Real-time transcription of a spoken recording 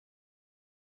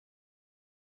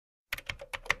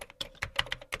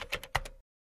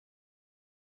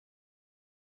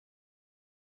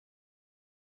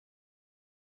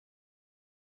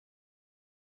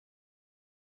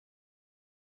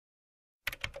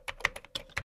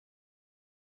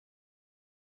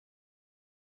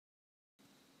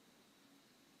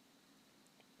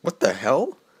What the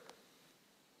hell?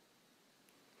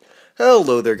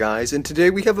 Hello there guys, and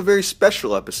today we have a very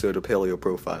special episode of Paleo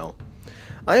Profile.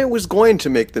 I was going to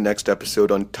make the next episode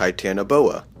on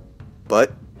Titanoboa,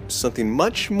 but something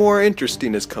much more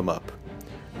interesting has come up.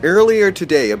 Earlier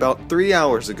today, about 3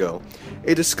 hours ago,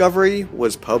 a discovery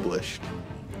was published.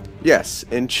 Yes,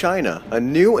 in China, a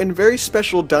new and very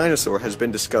special dinosaur has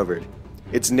been discovered.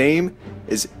 Its name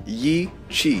is Yi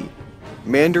Qi,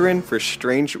 Mandarin for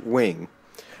strange wing.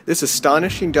 This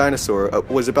astonishing dinosaur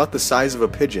was about the size of a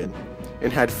pigeon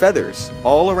and had feathers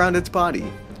all around its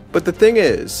body. But the thing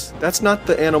is, that's not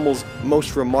the animal's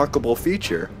most remarkable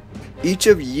feature. Each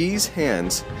of Yi's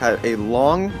hands had a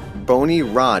long, bony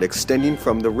rod extending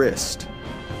from the wrist.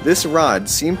 This rod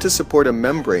seemed to support a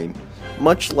membrane,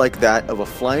 much like that of a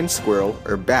flying squirrel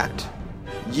or bat.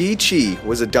 Yi Qi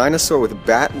was a dinosaur with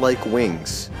bat-like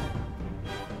wings.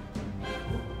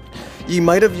 Yi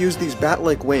might have used these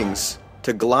bat-like wings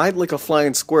to glide like a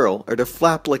flying squirrel or to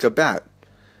flap like a bat.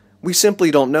 We simply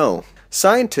don't know.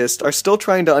 Scientists are still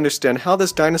trying to understand how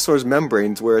this dinosaur's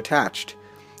membranes were attached.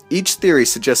 Each theory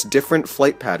suggests different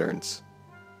flight patterns.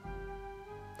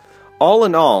 All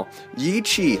in all, Yi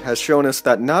Qi has shown us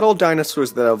that not all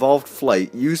dinosaurs that evolved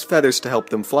flight use feathers to help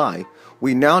them fly.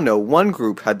 We now know one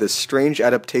group had this strange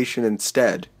adaptation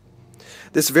instead.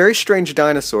 This very strange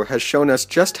dinosaur has shown us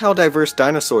just how diverse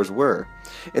dinosaurs were,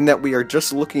 in that we are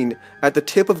just looking at the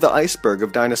tip of the iceberg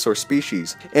of dinosaur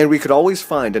species, and we could always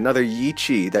find another Yi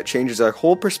Qi that changes our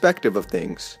whole perspective of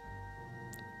things.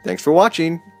 Thanks for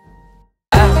watching!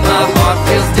 My heart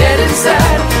feels